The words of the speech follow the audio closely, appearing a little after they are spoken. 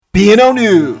B&O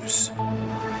News.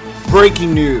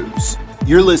 Breaking news.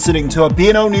 You're listening to a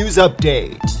B&O News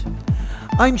update.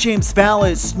 I'm James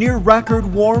Vallis. Near record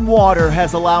warm water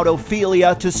has allowed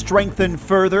Ophelia to strengthen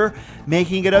further,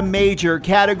 making it a major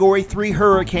Category 3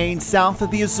 hurricane south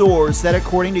of the Azores, that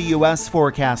according to U.S.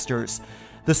 forecasters.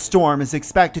 The storm is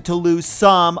expected to lose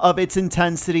some of its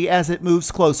intensity as it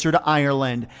moves closer to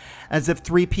Ireland. As of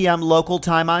 3 p.m. local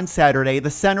time on Saturday,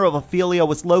 the center of Ophelia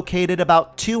was located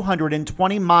about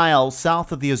 220 miles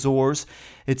south of the Azores.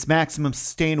 Its maximum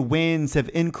sustained winds have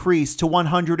increased to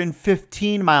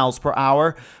 115 miles per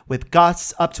hour, with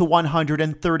gusts up to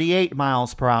 138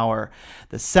 miles per hour.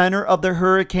 The center of the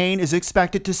hurricane is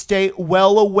expected to stay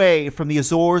well away from the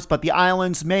Azores, but the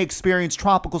islands may experience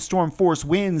tropical storm force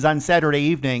winds on Saturday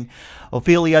evening.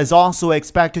 Ophelia is also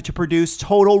expected to produce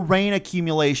total rain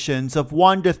accumulations of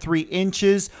 1 to 3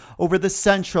 inches over the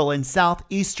central and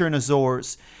southeastern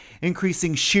Azores.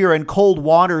 Increasing shear and cold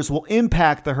waters will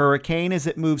impact the hurricane as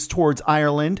it moves towards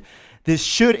Ireland. This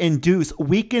should induce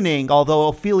weakening, although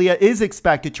Ophelia is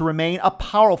expected to remain a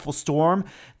powerful storm,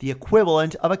 the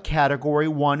equivalent of a Category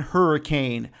 1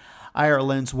 hurricane.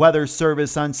 Ireland's weather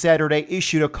service on Saturday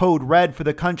issued a code red for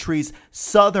the country's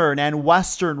southern and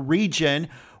western region,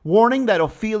 warning that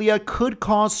Ophelia could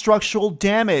cause structural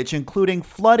damage, including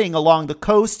flooding along the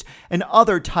coast and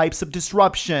other types of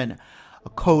disruption. A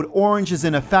code orange is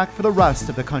in effect for the rest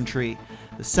of the country.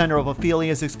 The center of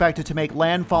Ophelia is expected to make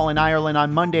landfall in Ireland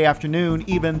on Monday afternoon,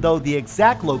 even though the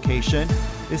exact location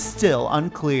is still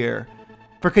unclear.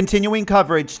 For continuing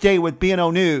coverage, stay with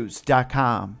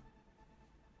BNOnews.com.